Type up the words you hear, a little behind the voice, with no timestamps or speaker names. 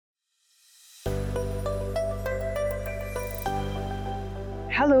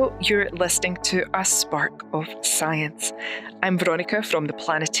Hello, you're listening to A Spark of Science. I'm Veronica from the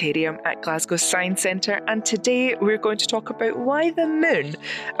Planetarium at Glasgow Science Centre, and today we're going to talk about why the moon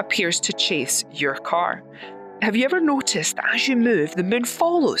appears to chase your car. Have you ever noticed that as you move, the moon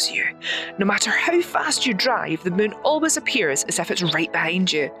follows you? No matter how fast you drive, the moon always appears as if it's right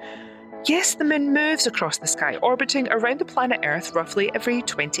behind you. Yes, the moon moves across the sky, orbiting around the planet Earth roughly every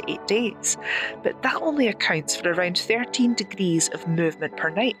 28 days. But that only accounts for around 13 degrees of movement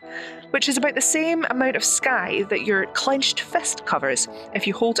per night, which is about the same amount of sky that your clenched fist covers if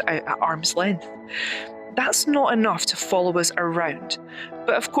you hold it out at arm's length. That's not enough to follow us around.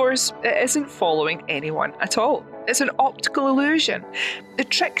 But of course, it isn't following anyone at all. It's an optical illusion. The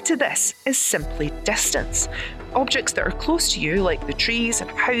trick to this is simply distance. Objects that are close to you, like the trees and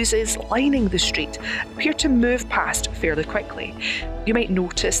houses lining the street, appear to move past fairly quickly. You might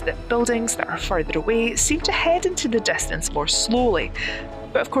notice that buildings that are further away seem to head into the distance more slowly.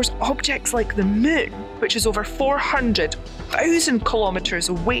 But of course, objects like the moon, which is over 400,000 kilometres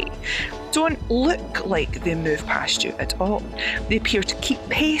away, don't look like they move past you at all. They appear to keep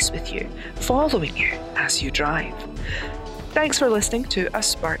pace with you, following you as you drive. Thanks for listening to A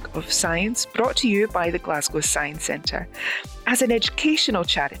Spark of Science, brought to you by the Glasgow Science Centre. As an educational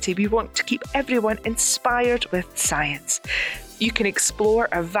charity, we want to keep everyone inspired with science. You can explore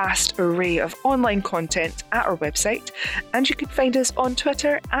a vast array of online content at our website, and you can find us on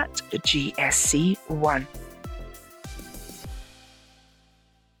Twitter at GSC1.